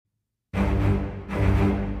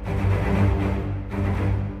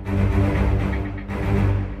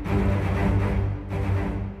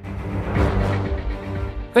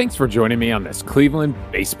Thanks for joining me on this Cleveland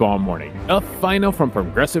baseball morning. A final from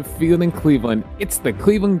Progressive Field in Cleveland. It's the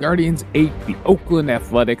Cleveland Guardians 8, the Oakland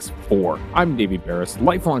Athletics 4. I'm Davey Barris,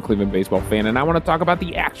 lifelong Cleveland baseball fan, and I want to talk about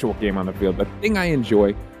the actual game on the field, the thing I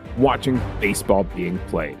enjoy, watching baseball being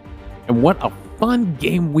played. And what a fun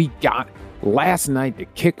game we got last night to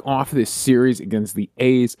kick off this series against the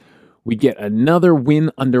A's. We get another win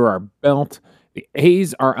under our belt. The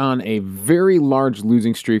A's are on a very large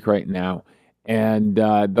losing streak right now. And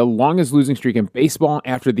the longest losing streak in baseball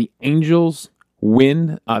after the Angels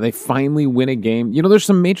win. They finally win a game. You know, there's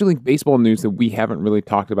some Major League Baseball news that we haven't really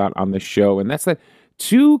talked about on this show, and that's that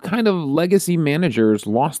two kind of legacy managers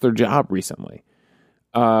lost their job recently.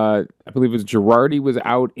 I believe it was Girardi was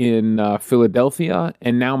out in Philadelphia,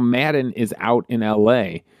 and now Madden is out in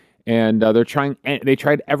L.A., and they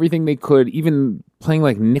tried everything they could, even playing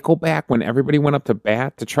like Nickelback when everybody went up to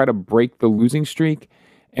bat to try to break the losing streak.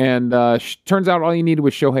 And turns out all you needed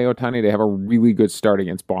was Shohei Ohtani to have a really good start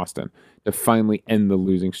against Boston to finally end the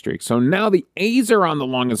losing streak. So now the A's are on the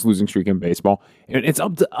longest losing streak in baseball, and it's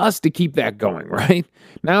up to us to keep that going, right?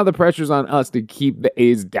 Now the pressure's on us to keep the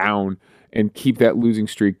A's down and keep that losing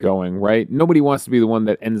streak going, right? Nobody wants to be the one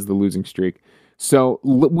that ends the losing streak. So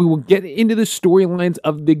we will get into the storylines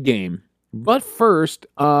of the game. But first,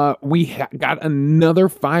 we got another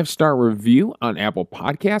 5-star review on Apple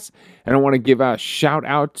Podcasts, and I want to give a shout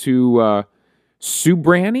out to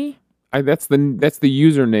Subrani. That's the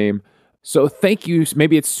username. So thank you.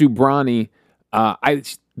 Maybe it's Subrani.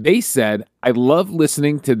 They said, "I love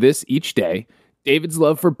listening to this each day. David's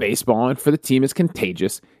love for baseball and for the team is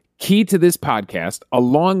contagious. Key to this podcast,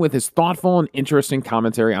 along with his thoughtful and interesting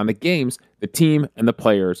commentary on the games, the team, and the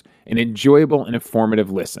players, an enjoyable and informative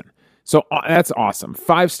listen." So that's awesome.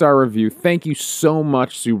 5-star review. Thank you so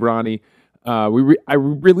much, Subrani. I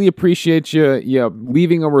really appreciate you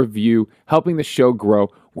leaving a review, helping the show grow.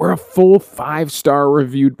 We're a full 5-star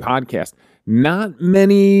reviewed podcast. Not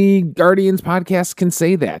many Guardians podcasts can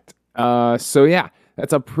say that. So yeah,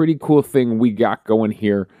 that's a pretty cool thing we got going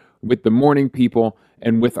here with the morning people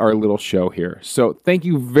and with our little show here. So thank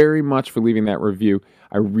you very much for leaving that review.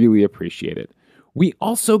 I really appreciate it. We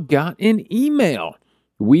also got an email.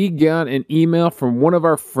 We got an email from one of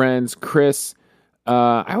our friends, Chris.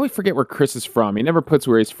 I always forget where Chris is from. He never puts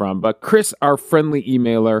where he's from. But Chris, our friendly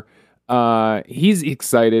emailer, he's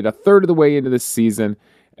excited, a third of the way into this season,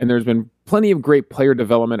 and there's been plenty of great player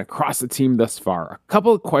development across the team thus far. A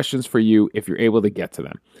couple of questions for you if you're able to get to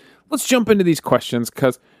them. Let's jump into these questions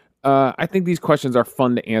because I think these questions are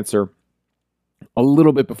fun to answer a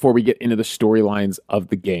little bit before we get into the storylines of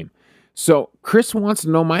the game. So Chris wants to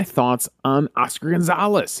know my thoughts on Oscar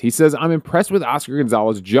Gonzalez. He says, "I'm impressed with Oscar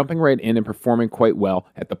Gonzalez jumping right in and performing quite well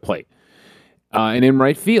at the plate. And in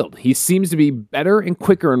right field, he seems to be better and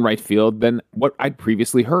quicker in right field than what I'd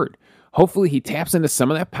previously heard. Hopefully he taps into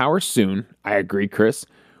some of that power soon." I agree, Chris.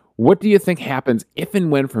 "What do you think happens if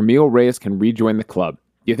and when Franmil Reyes can rejoin the club?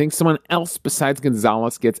 Do you think someone else besides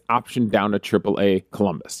Gonzalez gets optioned down to AAA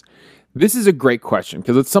Columbus?" This is a great question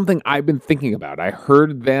because it's something I've been thinking about. I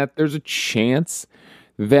heard that there's a chance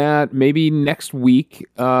that maybe next week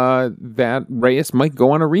that Reyes might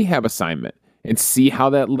go on a rehab assignment and see how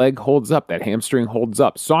that leg holds up, that hamstring holds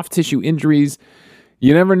up. Soft tissue injuries,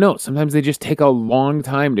 you never know. Sometimes they just take a long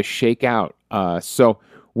time to shake out. So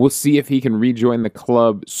we'll see if he can rejoin the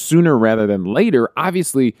club sooner rather than later.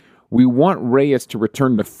 Obviously, we want Reyes to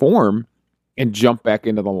return to form and jump back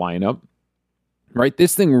into the lineup. Right,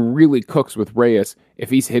 this thing really cooks with Reyes if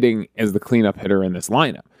he's hitting as the cleanup hitter in this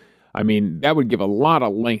lineup. I mean, that would give a lot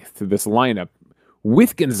of length to this lineup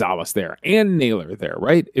with Gonzalez there and Naylor there,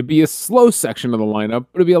 right? It'd be a slow section of the lineup,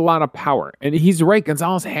 but it'd be a lot of power. And he's right,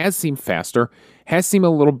 Gonzalez has seemed faster, has seemed a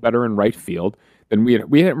little better in right field than we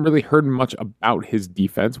hadn't really heard much about his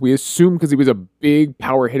defense. We assumed because he was a big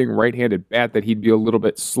power-hitting right-handed bat that he'd be a little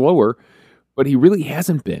bit slower, but he really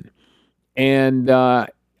hasn't been. And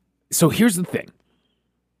so here's the thing.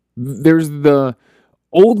 There's the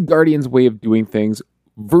old Guardians way of doing things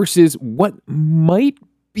versus what might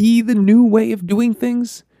be the new way of doing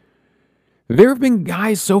things. There have been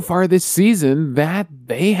guys so far this season that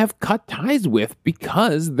they have cut ties with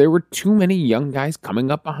because there were too many young guys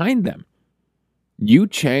coming up behind them. Yu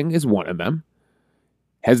Chang is one of them.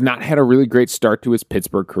 Has not had a really great start to his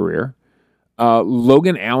Pittsburgh career.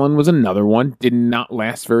 Logan Allen was another one. Did not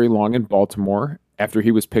last very long in Baltimore after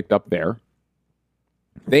he was picked up there.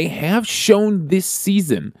 They have shown this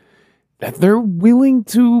season that they're willing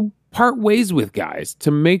to part ways with guys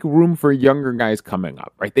to make room for younger guys coming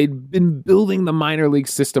up, right? They've been building the minor league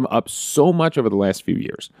system up so much over the last few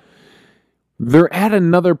years. They're at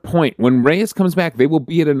another point. When Reyes comes back, they will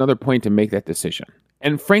be at another point to make that decision.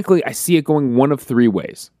 And frankly, I see it going one of three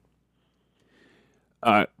ways.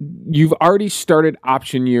 You've already started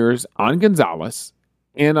option years on Gonzalez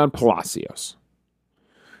and on Palacios.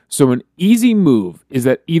 So an easy move is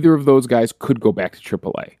that either of those guys could go back to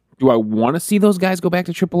AAA. Do I want to see those guys go back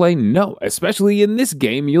to AAA? No, especially in this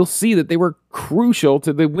game. You'll see that they were crucial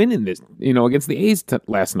to the win in this, against the A's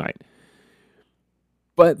last night.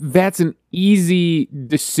 But that's an easy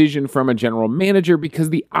decision from a general manager because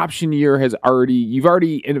the option year you've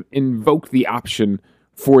already invoked the option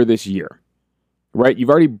for this year, right? You've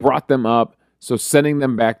already brought them up, so sending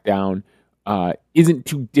them back down isn't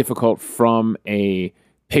too difficult from a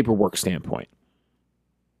paperwork standpoint.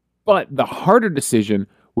 But the harder decision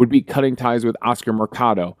would be cutting ties with Oscar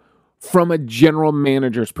Mercado from a general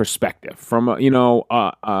manager's perspective. That's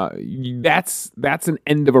an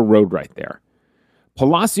end of a road right there.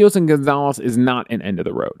 Palacios and Gonzalez is not an end of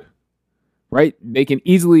the road, right? They can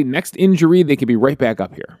easily, next injury, they could be right back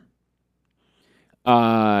up here.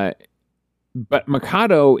 But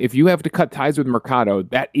Mercado, if you have to cut ties with Mercado,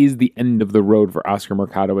 that is the end of the road for Oscar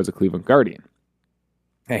Mercado as a Cleveland Guardian.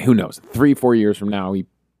 Hey, who knows? 3-4 years from now, he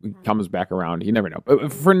comes back around. You never know.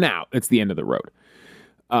 But for now, it's the end of the road.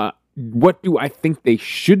 What do I think they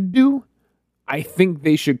should do? I think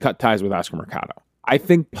they should cut ties with Oscar Mercado. I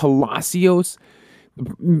think Palacios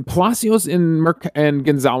and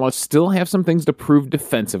Gonzalez still have some things to prove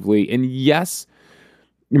defensively. And yes,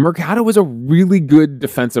 Mercado was a really good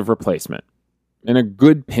defensive replacement and a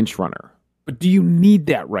good pinch runner. But do you need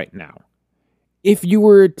that right now? If you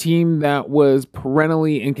were a team that was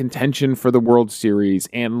perennially in contention for the World Series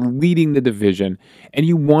and leading the division, and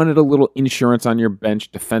you wanted a little insurance on your bench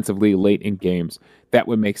defensively late in games, that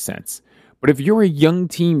would make sense. But if you're a young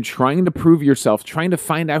team trying to prove yourself, trying to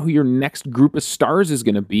find out who your next group of stars is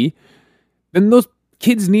going to be, then those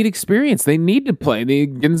kids need experience. They need to play.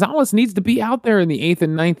 Gonzalez needs to be out there in the 8th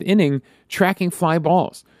and 9th inning tracking fly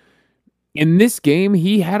balls. In this game,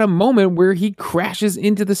 he had a moment where he crashes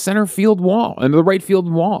into the center field wall and the right field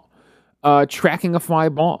wall, tracking a fly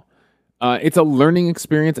ball. It's a learning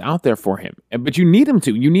experience out there for him. But you need him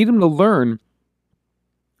to. You need him to learn.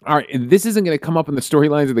 All right, and this isn't going to come up in the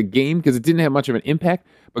storylines of the game because it didn't have much of an impact.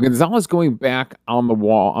 But Gonzalez going back on the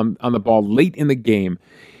wall, on the ball late in the game,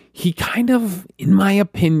 he kind of, in my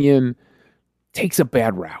opinion, takes a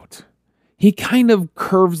bad route. He kind of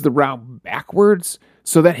curves the route backwards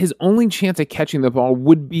so that his only chance at catching the ball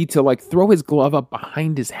would be to throw his glove up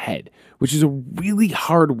behind his head, which is a really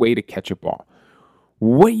hard way to catch a ball.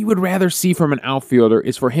 What you would rather see from an outfielder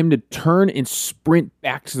is for him to turn and sprint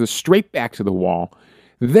straight back to the wall.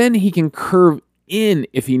 Then he can curve in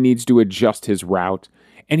if he needs to adjust his route,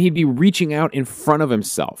 and he'd be reaching out in front of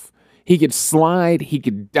himself. He could slide, he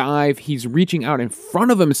could dive, he's reaching out in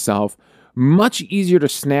front of himself. Much easier to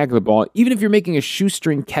snag the ball, even if you're making a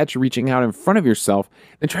shoestring catch reaching out in front of yourself,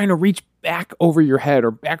 than trying to reach back over your head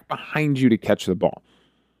or back behind you to catch the ball.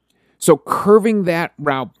 So curving that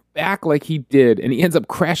route back like he did, and he ends up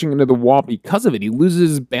crashing into the wall because of it. He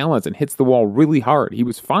loses his balance and hits the wall really hard. He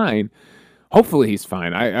was fine. Hopefully he's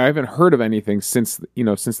fine. I haven't heard of anything since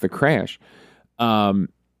the crash. That's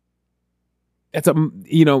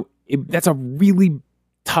a really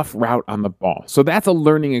tough route on the ball. So that's a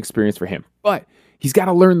learning experience for him. But he's got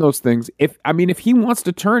to learn those things. If he wants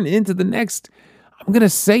to turn into the next, I'm going to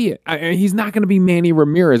say it. He's not going to be Manny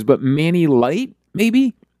Ramirez, but Manny Light,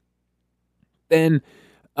 maybe. Then,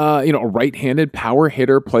 a right-handed power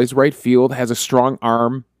hitter, plays right field, has a strong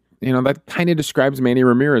arm. That kind of describes Manny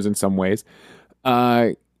Ramirez in some ways.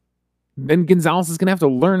 Then Gonzalez is going to have to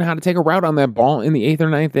learn how to take a route on that ball in the 8th or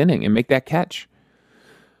 9th inning and make that catch.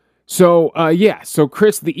 So, So,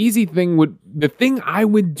 Chris, the thing I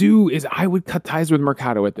would do is I would cut ties with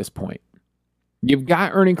Mercado at this point. You've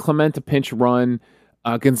got Ernie Clement to pinch run.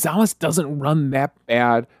 Gonzalez doesn't run that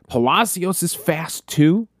bad. Palacios is fast,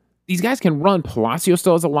 too. These guys can run. Palacios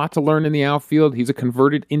still has a lot to learn in the outfield. He's a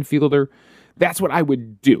converted infielder. That's what I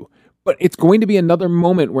would do. But it's going to be another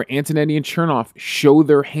moment where Antonetti and Chernoff show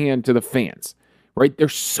their hand to the fans, right? They're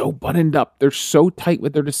so buttoned up. They're so tight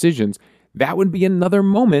with their decisions. That would be another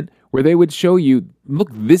moment where they would show you, look,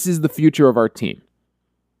 this is the future of our team.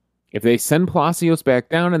 If they send Palacios back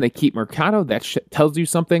down and they keep Mercado, that tells you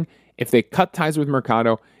something. If they cut ties with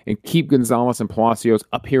Mercado and keep Gonzalez and Palacios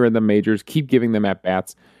up here in the majors, keep giving them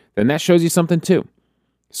at-bats, then that shows you something too.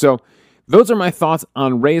 So those are my thoughts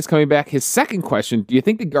on Reyes coming back. His second question, do you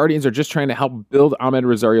think the Guardians are just trying to help build Ahmed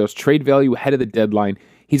Rosario's trade value ahead of the deadline?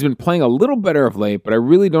 He's been playing a little better of late, but I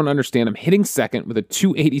really don't understand him hitting second with a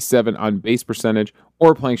 .287 on base percentage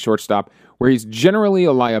or playing shortstop, where he's generally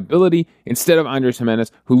a liability instead of Andres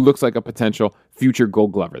Jimenez, who looks like a potential future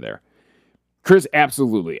Gold Glover there. Chris,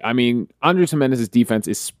 absolutely. I mean, Andres Gimenez's defense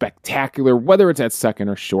is spectacular, whether it's at second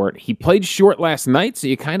or short. He played short last night, so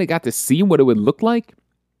you kind of got to see what it would look like.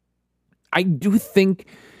 I do think,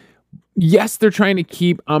 yes, they're trying to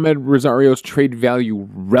keep Ahmed Rosario's trade value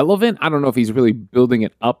relevant. I don't know if he's really building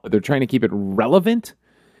it up, but they're trying to keep it relevant.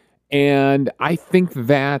 And I think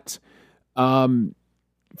that Francona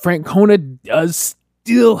does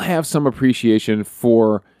still have some appreciation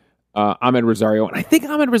for Ahmed Rosario. And I think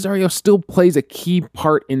Ahmed Rosario still plays a key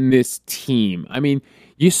part in this team. I mean,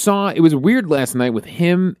 you saw it was weird last night with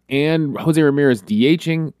him and Jose Ramirez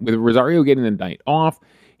DHing, with Rosario getting the night off.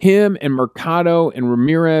 Him and Mercado and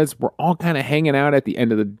Ramirez were all kind of hanging out at the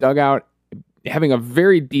end of the dugout, having a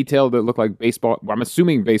very detailed, that looked like baseball, I'm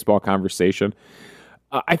assuming baseball conversation.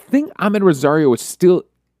 I think Ahmed Rosario was still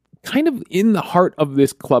kind of in the heart of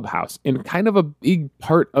this clubhouse and kind of a big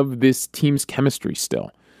part of this team's chemistry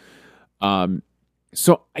still.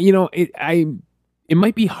 So, you know, it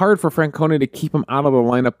might be hard for Francona to keep him out of the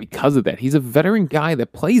lineup because of that. He's a veteran guy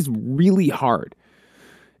that plays really hard.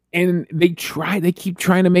 And they keep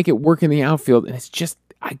trying to make it work in the outfield. And it's just,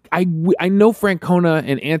 I know Francona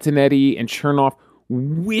and Antonetti and Chernoff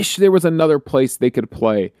wish there was another place they could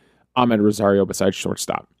play Ahmed Rosario besides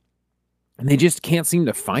shortstop. And they just can't seem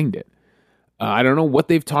to find it. I don't know what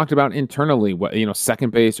they've talked about internally,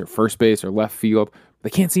 second base or first base or left field. They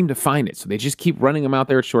can't seem to find it, so they just keep running him out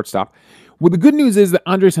there at shortstop. Well, the good news is that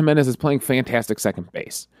Andres Gimenez is playing fantastic second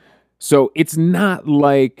base. So it's not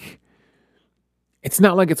like it's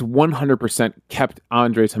 100% kept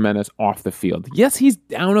Andres Gimenez off the field. Yes, he's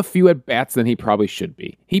down a few at-bats than he probably should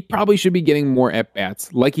be. He probably should be getting more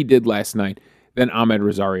at-bats, like he did last night, than Ahmed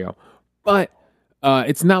Rosario. But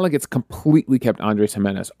it's not like it's completely kept Andres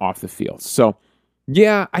Gimenez off the field. So,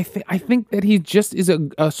 yeah, I think that he just is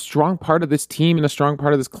a strong part of this team and a strong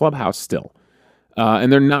part of this clubhouse still.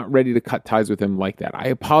 And they're not ready to cut ties with him like that. I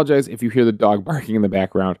apologize if you hear the dog barking in the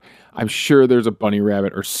background. I'm sure there's a bunny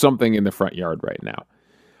rabbit or something in the front yard right now.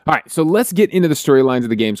 All right, so let's get into the storylines of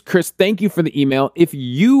the games. Chris, thank you for the email. If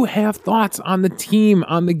you have thoughts on the team,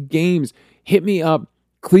 on the games, hit me up,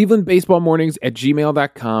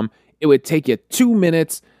 clevelandbaseballmornings@gmail.com. It would take you 2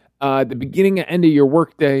 minutes, the beginning and end of your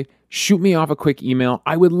workday. Shoot me off a quick email.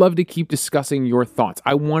 I would love to keep discussing your thoughts.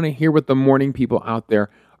 I want to hear what the morning people out there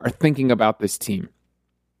are thinking about this team.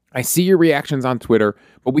 I see your reactions on Twitter,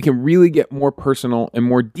 but we can really get more personal and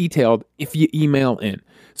more detailed if you email in.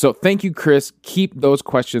 So thank you, Chris. Keep those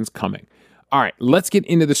questions coming. All right, let's get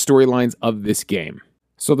into the storylines of this game.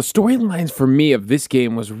 So the storylines for me of this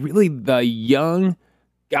game was really the young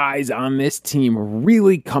guys on this team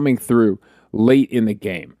really coming through late in the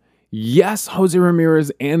game. Yes, Jose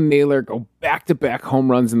Ramirez and Naylor go back-to-back home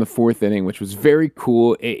runs in the fourth inning, which was very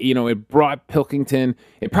cool. It brought Pilkington.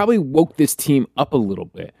 It probably woke this team up a little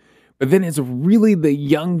bit. But then it's really the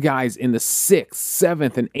young guys in the 6th,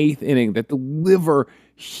 7th, and 8th inning that deliver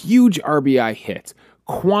huge RBI hits.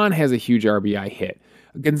 Kwan has a huge RBI hit.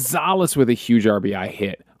 Gonzalez with a huge RBI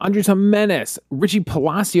hit. Andres Gimenez, Richie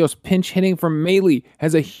Palacios pinch hitting from Maley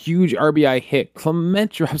has a huge RBI hit.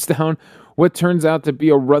 Clement drops down what turns out to be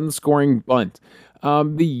a run-scoring bunt.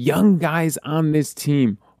 The young guys on this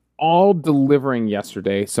team all delivering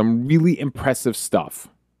yesterday some really impressive stuff.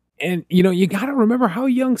 And, you got to remember how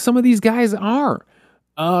young some of these guys are.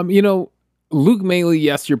 Luke Maley,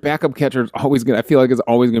 yes, your backup catcher is always going to, I feel like is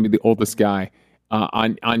always going to be the oldest guy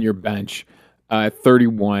on your bench at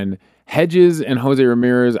 31. Hedges and Jose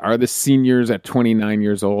Ramirez are the seniors at 29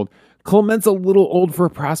 years old. Clement's a little old for a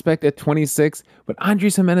prospect at 26, but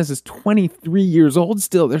Andres Gimenez is 23 years old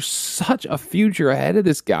still. There's such a future ahead of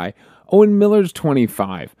this guy. Owen Miller's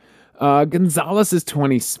 25. Gonzalez is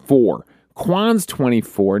 24. Kwan's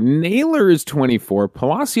 24. Naylor is 24.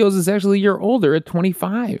 Palacios is actually a year older at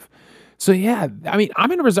 25. So, yeah, I mean,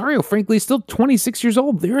 Ahmed Rosario, frankly, is still 26 years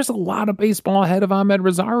old. There's a lot of baseball ahead of Ahmed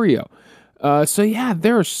Rosario. So, yeah, they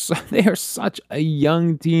are such a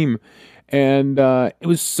young team. And it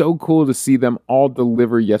was so cool to see them all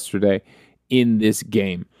deliver yesterday in this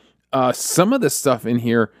game. Some of the stuff in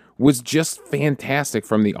here was just fantastic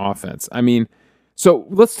from the offense. I mean, so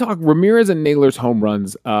let's talk Ramirez and Naylor's home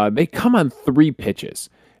runs. They come on 3 pitches.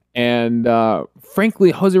 And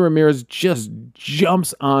frankly, Jose Ramirez just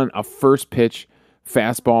jumps on a first pitch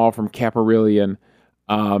fastball from Caprillion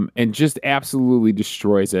and just absolutely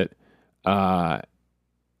destroys it.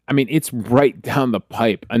 I mean, it's right down the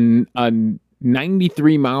pipe. A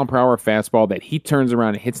 93-mile-per-hour fastball that he turns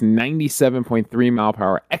around and hits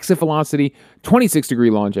 97.3-mile-per-hour exit velocity,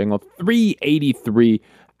 26-degree launch angle, 383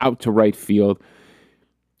 out to right field.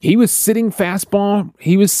 He was sitting fastball.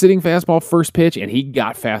 First pitch, and he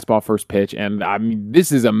got fastball first pitch. And I mean,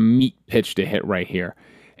 this is a meat pitch to hit right here.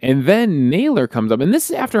 And then Naylor comes up, and this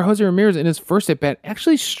is after Jose Ramirez in his first at bat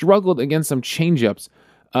actually struggled against some changeups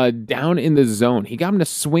down in the zone. He got him to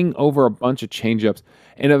swing over a bunch of changeups,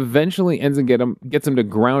 and eventually gets him to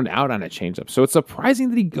ground out on a changeup. So it's surprising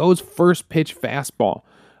that he goes first pitch fastball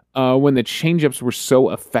when the changeups were so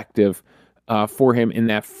effective for him in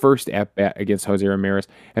that first at bat against Jose Ramirez.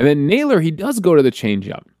 And then Naylor, he does go to the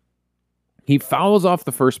changeup. He fouls off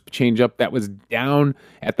the first changeup that was down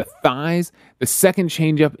at the thighs. The second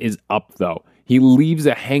changeup is up, though. He leaves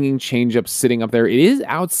a hanging changeup sitting up there. It is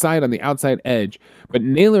outside on the outside edge, but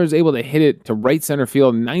Naylor is able to hit it to right center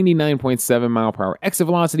field, 99.7 mile per hour. Exit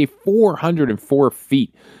velocity, 404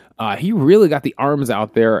 feet. He really got the arms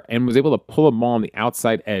out there and was able to pull a ball on the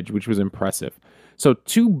outside edge, which was impressive. So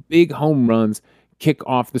 2 big home runs kick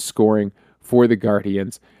off the scoring for the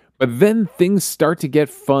Guardians. But then things start to get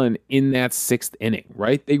fun in that 6th inning,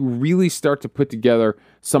 right? They really start to put together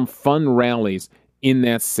some fun rallies in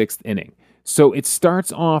that 6th inning. So it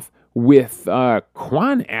starts off with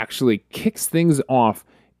Kwan actually kicks things off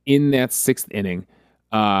in that 6th inning.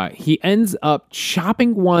 He ends up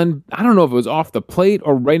chopping one, I don't know if it was off the plate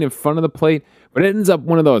or right in front of the plate, but it ends up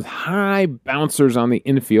one of those high bouncers on the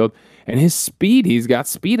infield. And his speed, he's got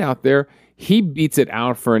speed out there. He beats it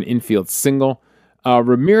out for an infield single.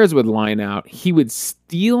 Ramirez would line out. He would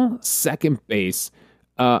steal second base.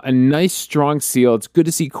 A nice strong seal. It's good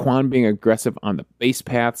to see Kwan being aggressive on the base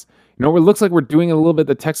paths. You know, it looks like we're doing it a little bit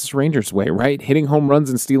the Texas Rangers way, right? Hitting home runs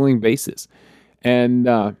and stealing bases.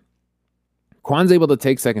 And Kwan's able to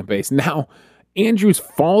take second base. Now, Andrews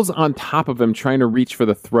falls on top of him trying to reach for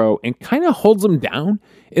the throw and kind of holds him down.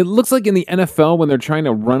 It looks like in the NFL when they're trying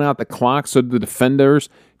to run out the clock so the defenders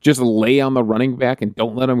just lay on the running back and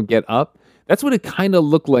don't let him get up. That's what it kind of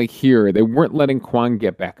looked like here. They weren't letting Kwan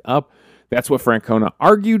get back up. That's what Francona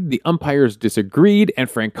argued. The umpires disagreed, and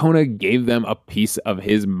Francona gave them a piece of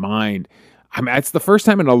his mind. I mean, it's the first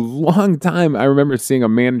time in a long time I remember seeing a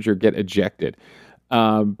manager get ejected.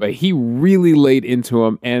 But he really laid into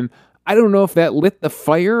him, and I don't know if that lit the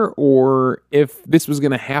fire or if this was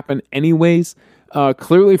going to happen anyways.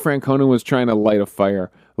 Clearly, Francona was trying to light a fire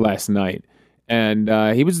last night, and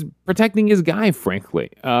he was protecting his guy, frankly.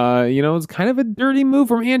 It's kind of a dirty move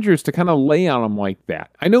from Andrews to kind of lay on him like that.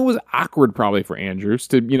 I know it was awkward probably for Andrews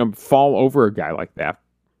to, fall over a guy like that,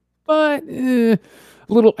 but a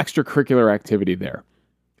little extracurricular activity there.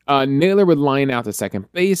 Naylor would line out to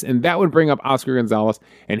second base, and that would bring up Oscar Gonzalez,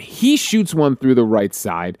 and he shoots one through the right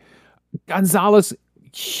side. Gonzalez,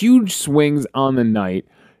 huge swings on the night,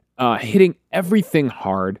 hitting everything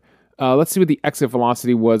hard. Let's see what the exit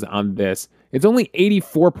velocity was on this. It's only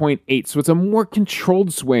 84.8, so it's a more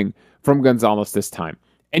controlled swing from Gonzalez this time.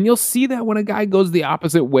 And you'll see that when a guy goes the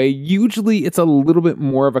opposite way, usually it's a little bit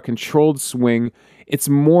more of a controlled swing. It's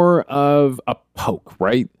more of a poke,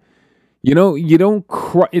 right?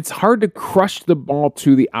 It's hard to crush the ball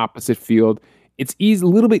to the opposite field. It's a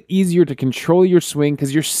little bit easier to control your swing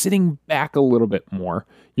because you're sitting back a little bit more.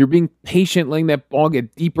 You're being patient, letting that ball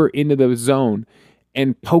get deeper into the zone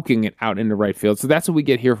and poking it out into right field. So that's what we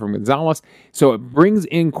get here from Gonzalez. So it brings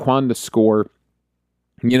in Kwan to score.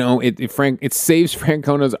 It saves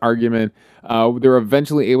Francona's argument. They're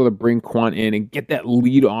eventually able to bring Kwan in and get that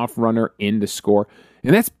leadoff runner in to score.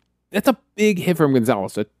 And that's a big hit from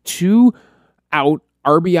Gonzalez. A 2-out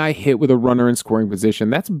RBI hit with a runner in scoring position.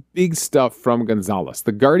 That's big stuff from Gonzalez.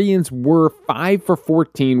 The Guardians were 5 for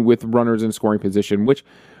 14 with runners in scoring position, which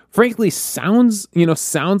frankly sounds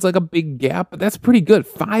like a big gap, but that's pretty good.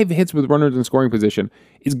 5 hits with runners in scoring position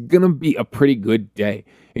is going to be a pretty good day.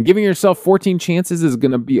 And giving yourself 14 chances is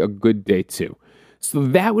going to be a good day too. So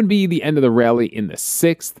that would be the end of the rally in the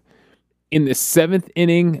 6th. In the 7th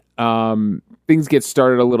inning, things get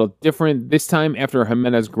started a little different. This time, after a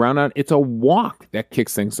Jimenez groundout, it's a walk that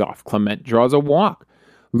kicks things off. Clement draws a walk.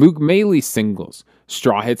 Luke Mailey singles.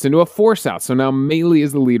 Straw hits into a force out. So now Mailey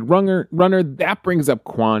is the lead runner. That brings up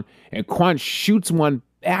Kwan, and Kwan shoots one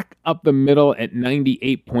back up the middle at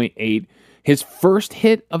 98.8. His first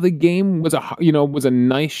hit of the game was a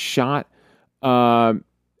nice shot, a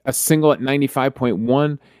single at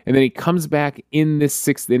 95.1, and then he comes back in this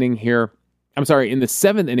 6th inning here. In the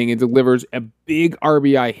 7th inning, and delivers a big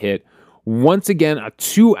RBI hit. Once again, a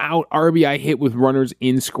 2-out RBI hit with runners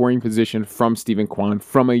in scoring position from Steven Kwan,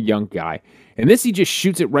 from a young guy. And this, he just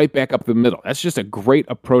shoots it right back up the middle. That's just a great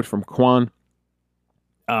approach from Kwan.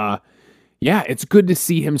 It's good to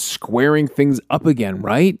see him squaring things up again,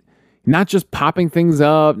 right? not just popping things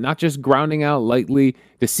up, not just grounding out lightly.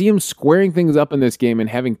 To see him squaring things up in this game and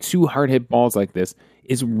having 2 hard hit balls like this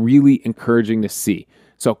is really encouraging to see.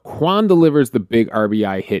 So Quan delivers the big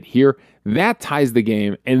RBI hit here. That ties the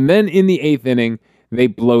game. And then in the 8th inning, they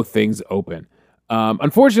blow things open.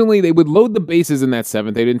 Unfortunately, they would load the bases in that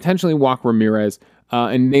 7th. They'd intentionally walk Ramirez,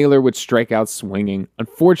 and Naylor would strike out swinging.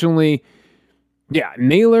 Unfortunately,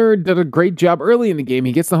 Naylor did a great job early in the game.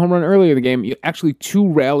 He gets the home run early in the game. Actually, 2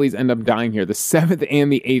 rallies end up dying here. The 7th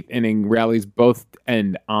and the 8th inning rallies both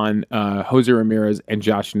end on Jose Ramirez and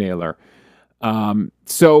Josh Naylor.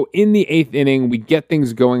 So in the 8th inning, we get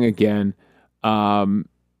things going again.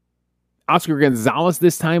 Oscar Gonzalez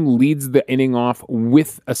this time leads the inning off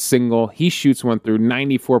with a single. He shoots one through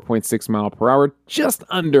 94.6 mile per hour, just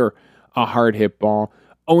under a hard hit ball.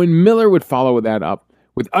 Owen Miller would follow that up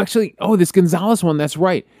with this Gonzalez one, that's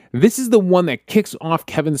right. This is the one that kicks off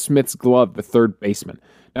Kevin Smith's glove, the third baseman.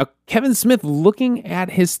 Now, Kevin Smith, looking at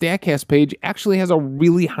his StatCast page, actually has a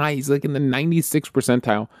really high, he's like in the 96th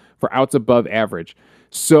percentile for outs above average.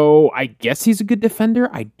 So I guess he's a good defender.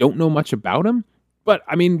 I don't know much about him. But,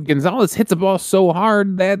 I mean, Gonzalez hits a ball so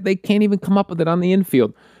hard that they can't even come up with it on the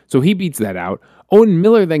infield. So he beats that out. Owen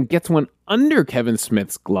Miller then gets one under Kevin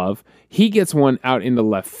Smith's glove. He gets one out into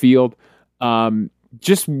left field.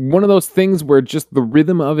 Just one of those things where just the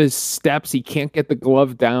rhythm of his steps, he can't get the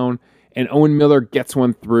glove down, and Owen Miller gets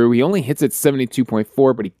one through. He only hits it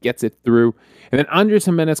 72.4, but he gets it through. And then Andres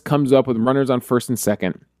Jimenez comes up with runners on first and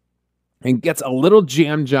second and gets a little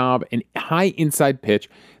jam job and high inside pitch.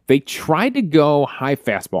 They tried to go high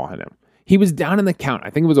fastball on him. He was down in the count. I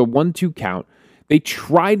think it was a 1-2 count. They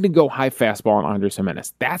tried to go high fastball on Andres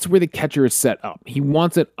Jimenez. That's where the catcher is set up. He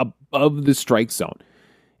wants it above the strike zone,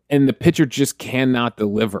 and the pitcher just cannot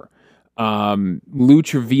deliver. Lou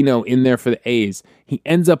Trevino in there for the A's. He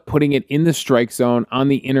ends up putting it in the strike zone on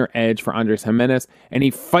the inner edge for Andres Jimenez, and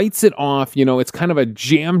he fights it off. It's kind of a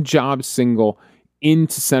jam job single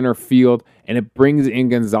into center field, and it brings in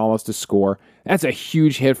Gonzalez to score. That's a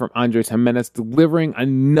huge hit from Andres Jimenez, delivering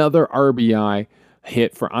another RBI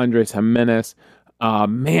hit for Andres Jimenez.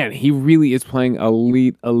 Man, he really is playing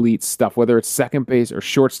elite stuff, whether it's second base or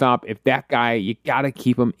shortstop. If that guy, you got to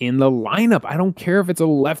keep him in the lineup. I don't care if it's a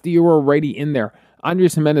lefty or a righty in there.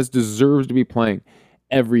 Andres Jimenez deserves to be playing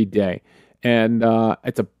every day. And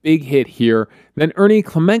it's a big hit here. Then Ernie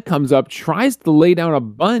Clement comes up, tries to lay down a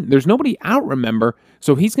bunt. There's nobody out, remember?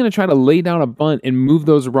 So he's going to try to lay down a bunt and move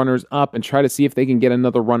those runners up and try to see if they can get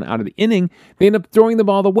another run out of the inning. They end up throwing the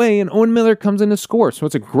ball away, and Owen Miller comes in to score. So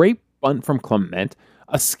it's a great bunt from Clement,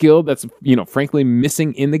 a skill that's, frankly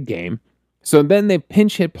missing in the game. So then they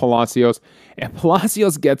pinch hit Palacios, and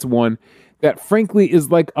Palacios gets one that frankly is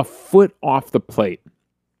like a foot off the plate.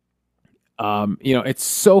 It's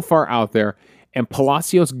so far out there, and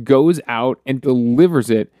Palacios goes out and delivers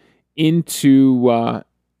it into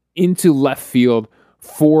left field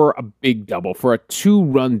for a big double, for a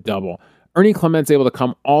 2-run double. Ernie Clement's able to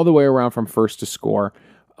come all the way around from first to score.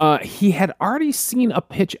 He had already seen a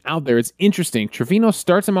pitch out there. It's interesting. Trevino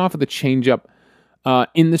starts him off with a changeup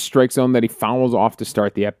in the strike zone that he fouls off to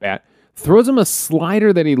start the at-bat, throws him a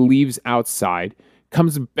slider that he leaves outside,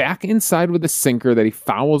 comes back inside with a sinker that he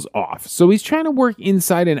fouls off. So he's trying to work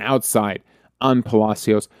inside and outside on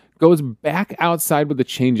Palacios, goes back outside with a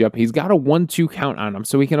changeup. He's got a 1-2 count on him,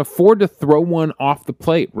 so he can afford to throw one off the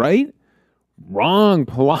plate, right? Wrong.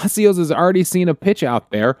 Palacios has already seen a pitch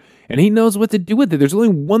out there, and he knows what to do with it. There's only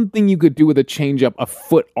one thing you could do with a changeup a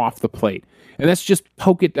foot off the plate, and that's just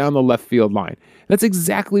poke it down the left field line. That's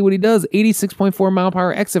exactly what he does. 86.4 mile per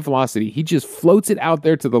hour exit velocity. He just floats it out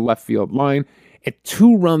there to the left field line, and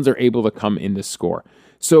 2 runs are able to come in to score.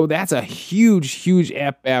 So that's a huge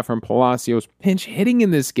at-bat from Palacios. Pinch hitting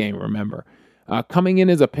in this game, remember. Coming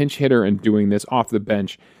in as a pinch hitter and doing this off the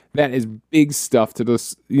bench. That is big stuff to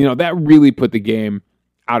this. That really put the game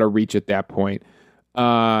out of reach at that point.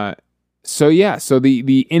 So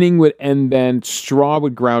the inning would end then. Straw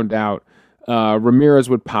would ground out. Ramirez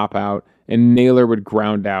would pop out. And Naylor would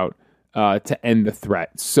ground out to end the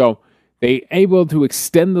threat. So they able to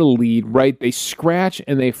extend the lead, right? They scratch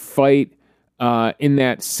and they fight in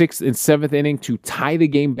that 6th and 7th inning to tie the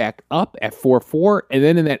game back up at 4-4. And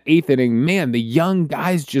then in that 8th inning, man, the young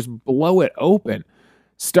guys just blow it open.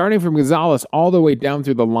 Starting from Gonzalez all the way down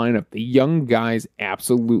through the lineup, the young guys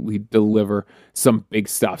absolutely deliver some big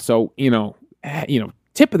stuff. So,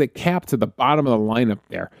 tip of the cap to the bottom of the lineup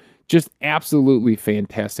there. Just absolutely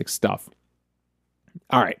fantastic stuff.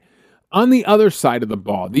 All right. On the other side of the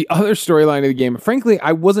ball, the other storyline of the game, frankly,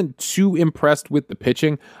 I wasn't too impressed with the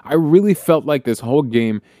pitching. I really felt like this whole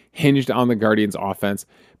game hinged on the Guardians' offense.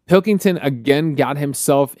 Pilkington again got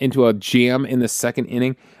himself into a jam in the second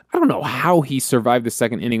inning. I don't know how he survived the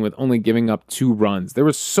second inning with only giving up 2 runs. There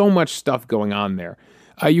was so much stuff going on there.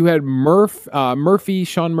 You had Sean Murphy,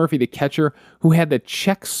 the catcher, who had the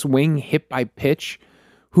check swing hit by pitch,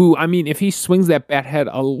 who, I mean, if he swings that bat head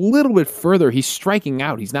a little bit further, he's striking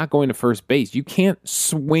out. He's not going to first base. You can't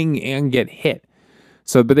swing and get hit.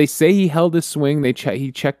 So, but they say he held his swing.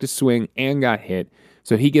 He checked his swing and got hit.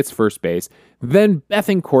 So he gets first base. Then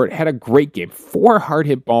Bethancourt had a great game. 4 hard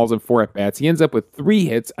hit balls and 4 at-bats. He ends up with 3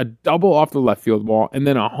 hits, a double off the left field wall, and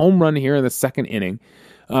then a home run here in the second inning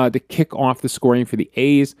to kick off the scoring for the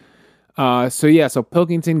A's. So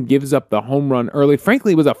Pilkington gives up the home run early.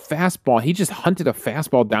 Frankly, it was a fastball. He just hunted a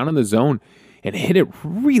fastball down in the zone and hit it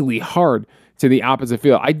really hard to the opposite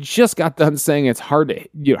field. I just got done saying it's hard to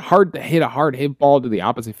hit a hard hit ball to the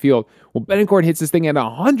opposite field. Well, Bethancourt hits this thing at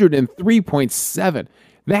 103.7.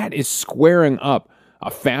 That is squaring up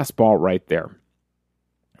a fastball right there.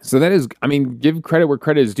 So that is, I mean, give credit where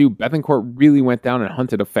credit is due. Bethancourt really went down and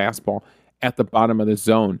hunted a fastball at the bottom of the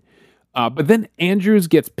zone. But then Andrews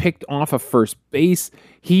gets picked off of first base.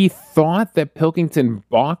 He thought that Pilkington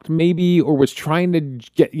balked maybe, or was trying to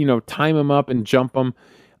get, time him up and jump him,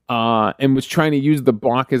 and was trying to use the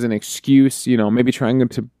block as an excuse, maybe trying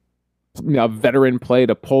to veteran play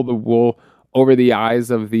to pull the wool over the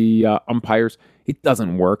eyes of the umpires. It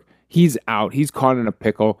doesn't work. He's out. He's caught in a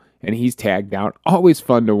pickle, and he's tagged out. Always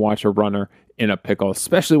fun to watch a runner in a pickle,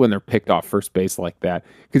 especially when they're picked off first base like that,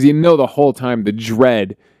 because the whole time the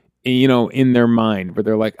dread, in their mind, where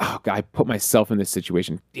they're like, oh, God, I put myself in this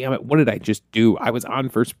situation. Damn it, what did I just do? I was on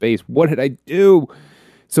first base. What did I do?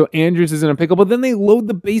 So Andrews is in a pickle, but then they load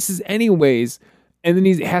the bases anyways, and then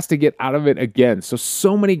he has to get out of it again.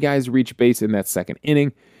 So many guys reach base in that second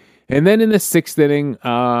inning. And then in the 6th inning,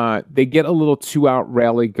 they get a little 2-out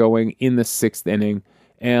rally going in the 6th inning.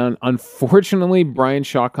 And unfortunately, Brian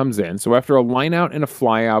Shaw comes in. So after a line out and a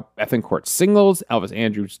fly out, Bethancourt singles, Elvis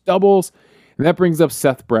Andrews doubles, and that brings up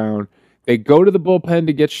Seth Brown. They go to the bullpen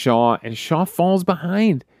to get Shaw, and Shaw falls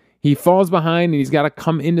behind. He falls behind, and he's got to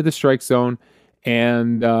come into the strike zone.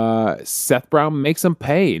 And Seth Brown makes him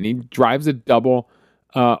pay, and he drives a double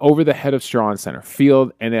over the head of Shaw in center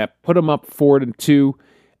field, and that put him up 4-2.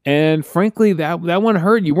 And frankly, that one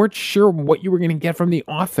hurt. You weren't sure what you were going to get from the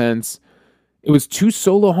offense. It was 2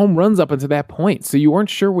 solo home runs up until that point, so you weren't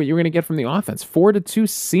sure what you were going to get from the offense. 4-2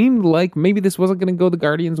 seemed like maybe this wasn't going to go the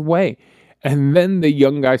Guardians' way. And then the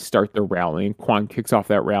young guys start their rally, and Kwan kicks off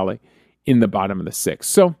that rally in the bottom of the 6th.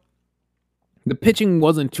 So the pitching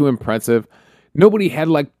wasn't too impressive. Nobody had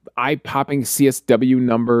like eye-popping CSW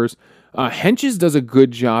numbers. Henches does a good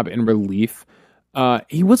job in relief.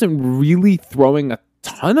 He wasn't really throwing a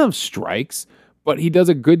ton of strikes, but he does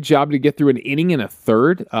a good job to get through an inning and a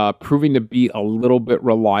third, proving to be a little bit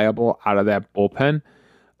reliable out of that bullpen.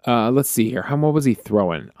 Let's see here. What was he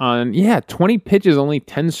throwing? 20 pitches, only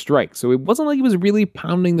 10 strikes. So it wasn't like he was really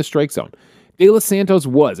pounding the strike zone. De Los Santos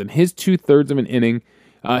was. In his 2/3 of an inning,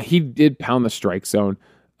 he did pound the strike zone.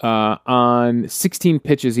 On 16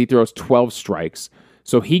 pitches, he throws 12 strikes.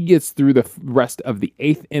 So he gets through the rest of the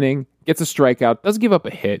 8th inning, gets a strikeout, does give up a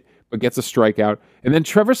hit, but gets a strikeout. And then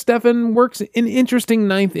Trevor Stephan works an interesting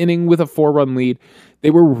 9th inning with a 4-run lead. They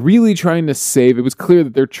were really trying to save. It was clear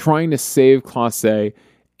that they're trying to save Clase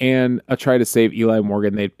and try to save Eli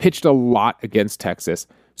Morgan. They'd pitched a lot against Texas.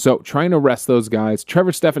 So trying to rest those guys,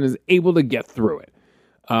 Trevor Stephan is able to get through it.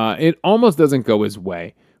 It almost doesn't go his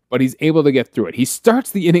way, but he's able to get through it. He starts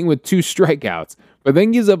the inning with 2 strikeouts, but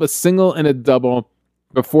then gives up a single and a double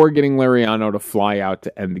before getting Lariano to fly out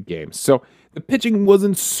to end the game. So the pitching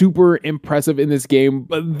wasn't super impressive in this game,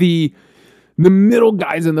 but the middle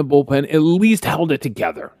guys in the bullpen at least held it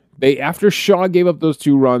together. After Shaw gave up those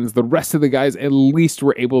 2 runs, the rest of the guys at least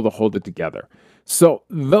were able to hold it together. So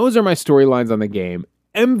those are my storylines on the game.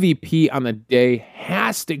 MVP on the day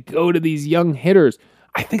has to go to these young hitters.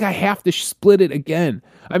 I think I have to split it again.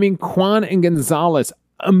 I mean, Kwan and Gonzalez,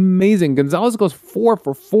 amazing. Gonzalez goes 4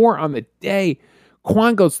 for 4 on the day.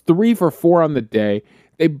 Kwan goes 3 for 4 on the day.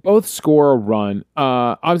 They both score a run.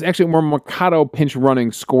 Mercado pinch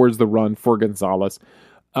running scores the run for Gonzalez.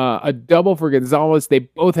 A double for Gonzalez. They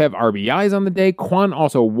both have RBIs on the day. Kwan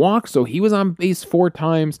also walked, so he was on base 4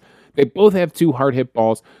 times. They both have 2 hard hit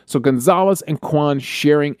balls. So Gonzalez and Kwan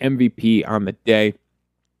sharing MVP on the day.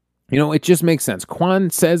 It just makes sense. Kwan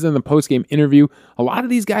says in the postgame interview, a lot of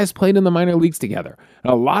these guys played in the minor leagues together.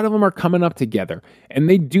 And a lot of them are coming up together. And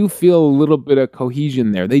they do feel a little bit of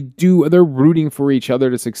cohesion there. They're rooting for each other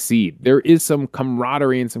to succeed. There is some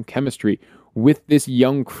camaraderie and some chemistry with this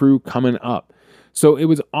young crew coming up. So it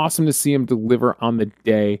was awesome to see him deliver on the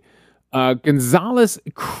day. Gonzalez,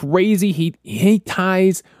 crazy. He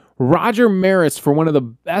ties Roger Maris for one of the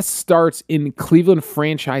best starts in Cleveland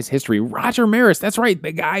franchise history. Roger Maris, that's right,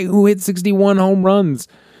 the guy who hit 61 home runs,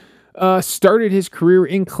 started his career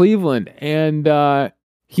in Cleveland, and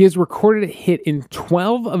he has recorded a hit in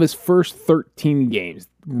 12 of his first 13 games.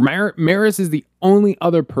 Maris is the only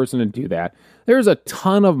other person to do that. There's a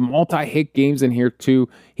ton of multi-hit games in here, too.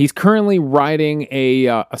 He's currently riding a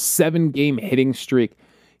 7-game hitting streak.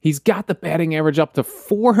 He's got the batting average up to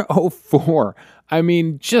 .404. I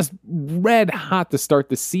mean, just red hot to start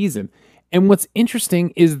the season. And what's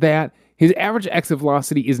interesting is that his average exit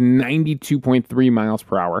velocity is 92.3 miles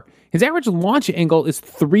per hour. His average launch angle is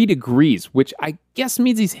 3 degrees, which I guess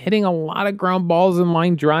means he's hitting a lot of ground balls and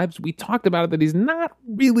line drives. We talked about it, that he's not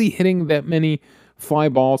really hitting that many fly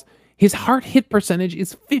balls. His hard hit percentage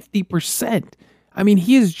is 50%. I mean,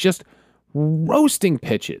 he is just roasting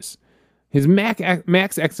pitches. His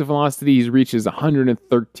max exit velocity reaches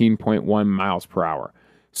 113.1 miles per hour.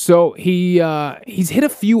 So he's hit a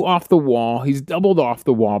few off the wall. He's doubled off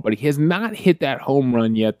the wall, but he has not hit that home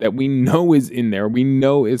run yet that we know is in there. We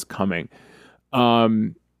know is coming.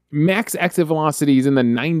 Max exit velocity is in the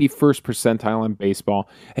 91st percentile in baseball.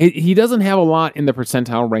 He doesn't have a lot in the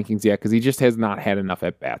percentile rankings yet because he just has not had enough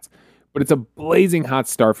at-bats. But it's a blazing hot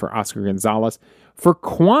start for Oscar Gonzalez. For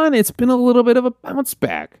Kwan, it's been a little bit of a bounce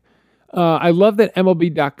back. I love that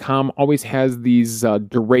MLB.com always has these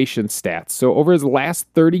duration stats. So over his last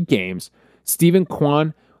 30 games, Steven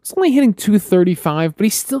Kwan was only hitting .235, but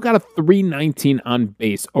he's still got a .319 on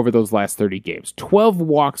base over those last 30 games. 12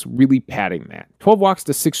 walks really padding that. 12 walks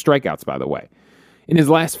to 6 strikeouts, by the way. In his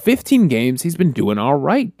last 15 games, he's been doing all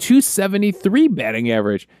right. .273 batting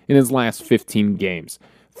average in his last 15 games.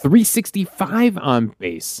 .365 on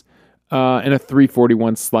base. And a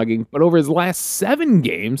 .341 slugging. But over his last 7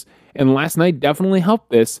 games, and last night definitely helped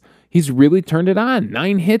this, he's really turned it on.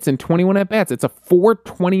 9 hits and 21 at-bats. It's a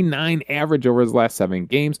 .429 average over his last 7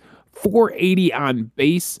 games. .480 on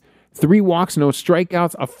base. 3 walks, no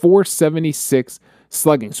strikeouts. A .476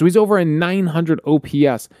 slugging. So he's over a .900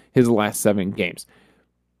 OPS his last 7 games.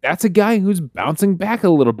 That's a guy who's bouncing back a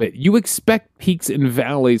little bit. You expect peaks and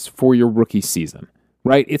valleys for your rookie season,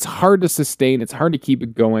 right? It's hard to sustain. It's hard to keep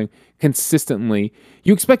it going consistently.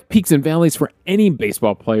 You expect peaks and valleys for any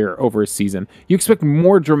baseball player over a season. You expect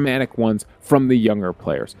more dramatic ones from the younger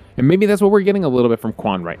players. And maybe that's what we're getting a little bit from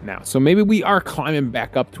Kwan right now. So maybe we are climbing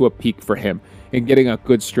back up to a peak for him and getting a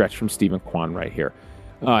good stretch from Steven Kwan right here.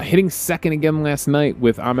 Hitting second again last night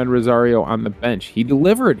with Ahmed Rosario on the bench. He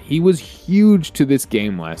delivered. He was huge to this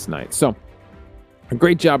game last night. So a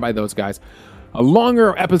great job by those guys. A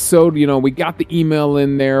longer episode, we got the email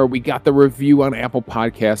in there. We got the review on Apple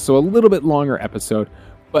Podcasts. So a little bit longer episode,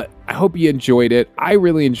 but I hope you enjoyed it. I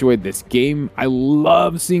really enjoyed this game. I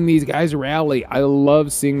love seeing these guys rally. I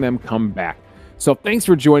love seeing them come back. So thanks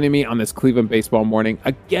for joining me on this Cleveland baseball morning.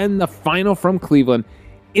 Again, the final from Cleveland.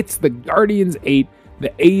 It's the Guardians 8,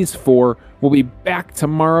 the A's 4. We'll be back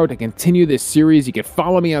tomorrow to continue this series. You can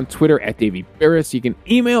follow me on Twitter at Davey Barris. You can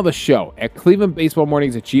email the show at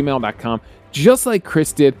clevelandbaseballmornings@gmail.com. Just like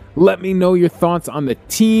Chris did, let me know your thoughts on the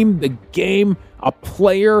team, the game, a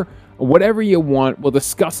player, whatever you want. We'll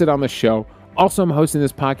discuss it on the show. Also, I'm hosting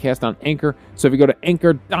this podcast on Anchor, so if you go to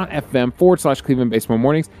anchor.fm/Cleveland Baseball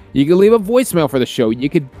Mornings, you can leave a voicemail for the show. You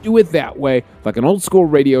could do it that way, like an old school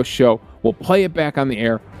radio show. We'll play it back on the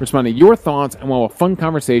air, respond to your thoughts, and we'll have a fun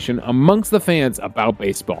conversation amongst the fans about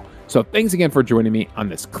baseball. So thanks again for joining me on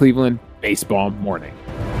this Cleveland Baseball Morning.